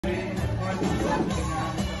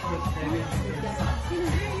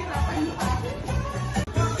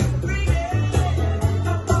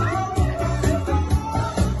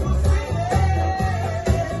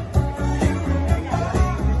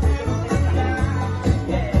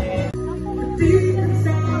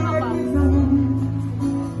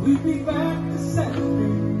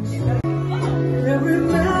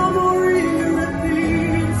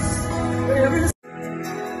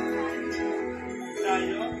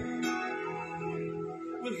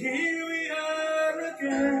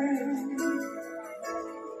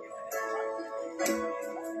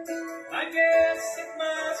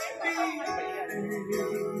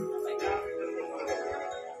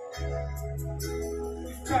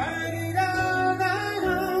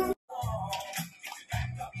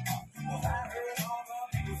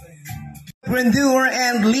Endure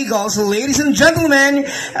and legal. So ladies and gentlemen,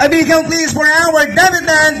 a big hand please for our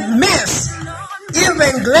debutant Miss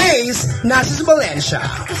Even Glaze, nasa sa Valencia.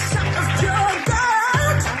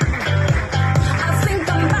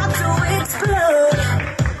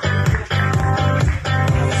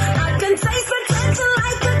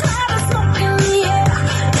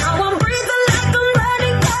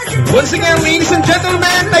 Once again, ladies and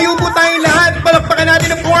gentlemen, tayo po tayong lahat. Palakpakan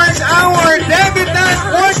natin of course our debutant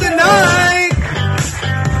for tonight,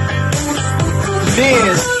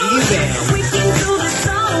 Miss Even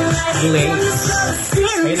Glaze.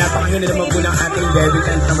 Ay, napakaganda naman po ng ating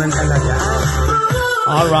debutant naman talaga.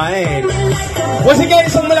 Alright. Once again,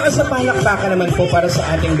 isang malakas na palakpakan naman po para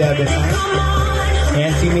sa ating debutant.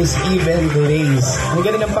 Ayan, si Miss Even Glaze. Ang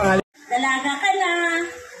ganda ng pangalan. Dalaga ka na,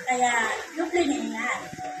 kaya luple na ingat.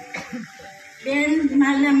 Then,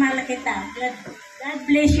 mahal na mahal kita. God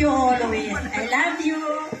bless you always. I love you.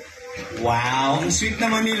 Wow, ang sweet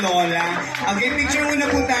naman ni Lola. Okay, picture muna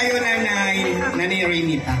po tayo, Nanay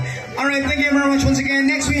Renita. Alright, thank you very much once again.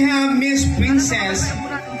 Next we have Miss Princess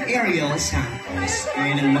Ariel Santos.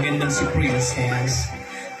 Ayan ang magandang si Princess.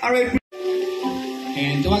 Alright,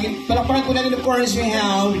 and palakpakan po natin of course we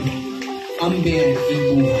have Amber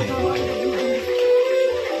Ibuhay.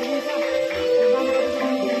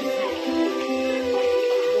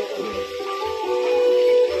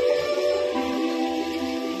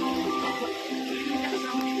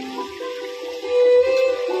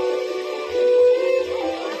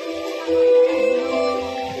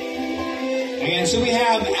 So we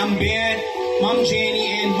have Ambet, Ma'am Jenny,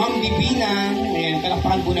 and Ma'am Divina. Ayan,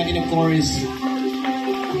 palakpakan po natin of course.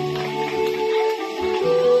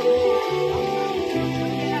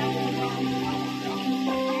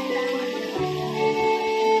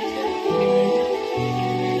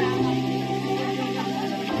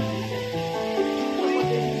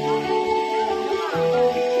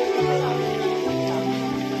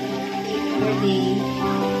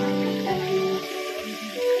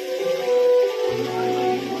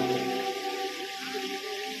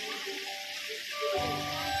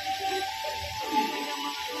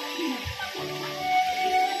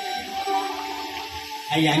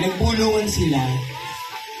 Ayan, nagpulungan sila.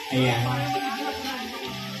 Ayan.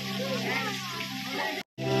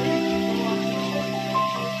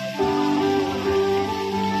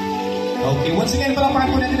 Okay, once again,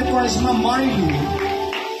 palakpakan po natin of course, Ma'am Marilu.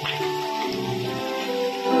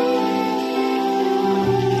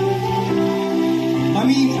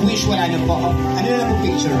 Mami, wish wala na po. Ano na po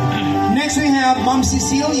picture? Next we have Ma'am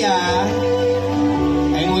Cecilia.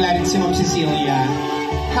 Ayun, wala rin si Ma'am Cecilia.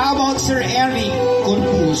 How about Sir Eric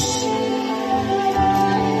Corpus?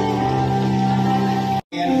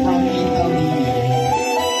 And from Italy.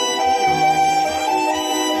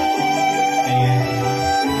 Ayan.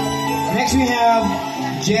 Next we have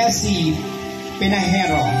Jessie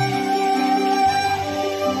Pinahero.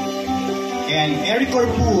 And Eric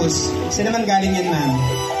Corpus. Saan naman galing yan, ma'am?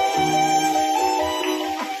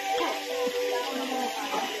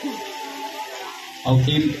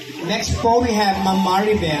 Okay, next po we have Ma'am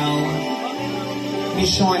Maribel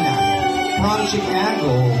Mishona from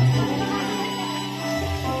Chicago.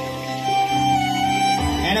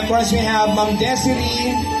 And of course we have Ma'am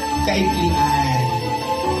Desiree Kaitlian.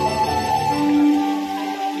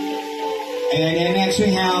 And next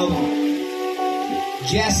we have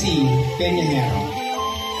Jessie Peñajero.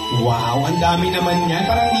 Wow, ang dami naman yan.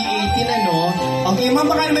 Parang di 18 ano. Okay, ma'am,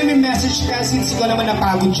 baka naman may message ka since ikaw naman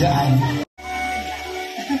napagod dyan.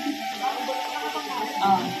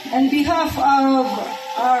 On behalf of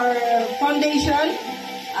our foundation,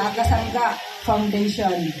 Kasangga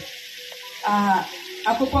Foundation,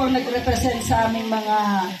 ako po nag-represent sa aming mga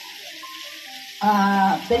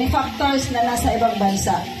benefactors na nasa ibang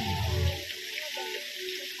bansa.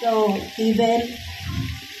 So, even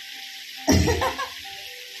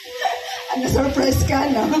na-surprise ka,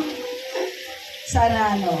 no?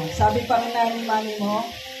 Sana, sabi pang nani mami mo,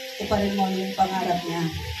 iparin mo yung pangarap niya.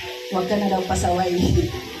 Huwag ka na daw pasaway.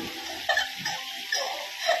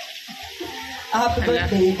 Happy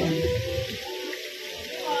birthday, Ben.